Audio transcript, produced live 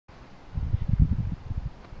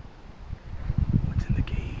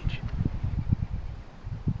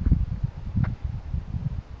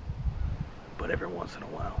once in a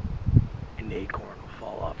while, an acorn will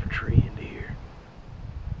fall off a tree into here.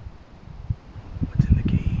 What's in the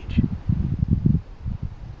cage?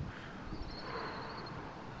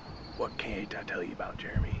 What can't I tell you about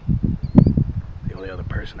Jeremy? The only other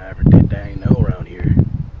person I ever did dang know around here.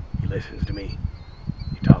 He listens to me.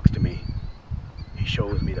 He talks to me. He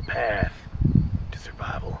shows me the path to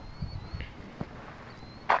survival.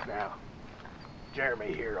 Now,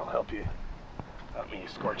 Jeremy here will help me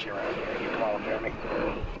escort you around here. You call him Jeremy.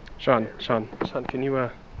 Sean, can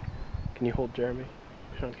you hold Jeremy?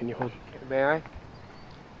 Sean, can you hold? May I?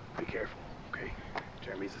 Be careful, okay?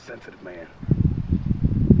 Jeremy's a sensitive man.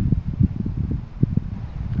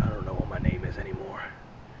 I don't know what my name is anymore.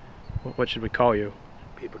 What should we call you?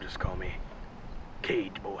 People just call me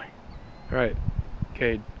Cage Boy. All right,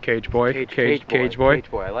 Cage Boy. Cage Boy.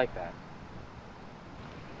 Cage Boy. I like that.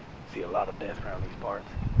 See a lot of death around these parts.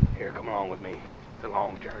 Here, come along with me. It's a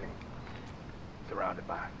long journey. Surrounded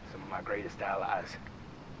by some of my greatest allies.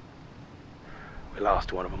 We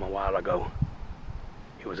lost one of them a while ago.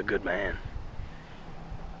 He was a good man,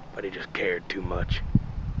 but he just cared too much.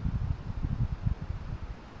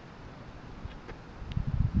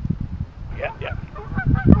 Yeah.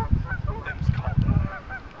 Them's called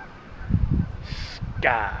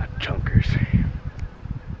sky chunkers.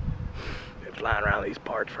 Been flying around these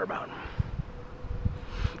parts for about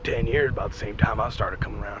 10 years, about the same time I started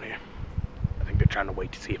coming around here. I think they're trying to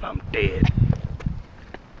wait to see if I'm dead.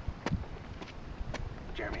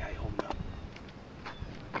 Jeremy, how you holding up?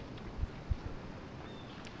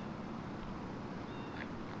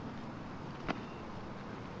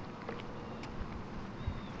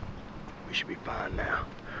 We should be fine now.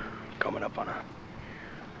 Coming up on a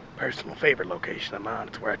personal favorite location of mine.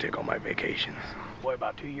 It's where I take all my vacations. Boy,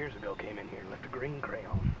 about 2 years ago came in here and left a green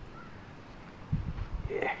crayon.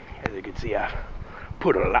 Yeah, as you can see, I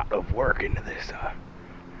put a lot of work into this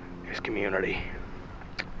community.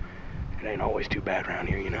 It ain't always too bad around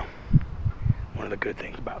here, you know. One of the good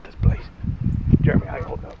things about this place. Jeremy, how you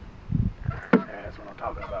holding up? That's what I'm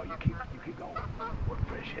talking about. You keep going. What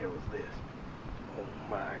fresh air was this? Oh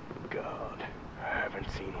my God. I haven't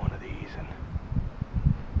seen one of these in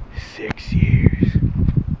 6 years.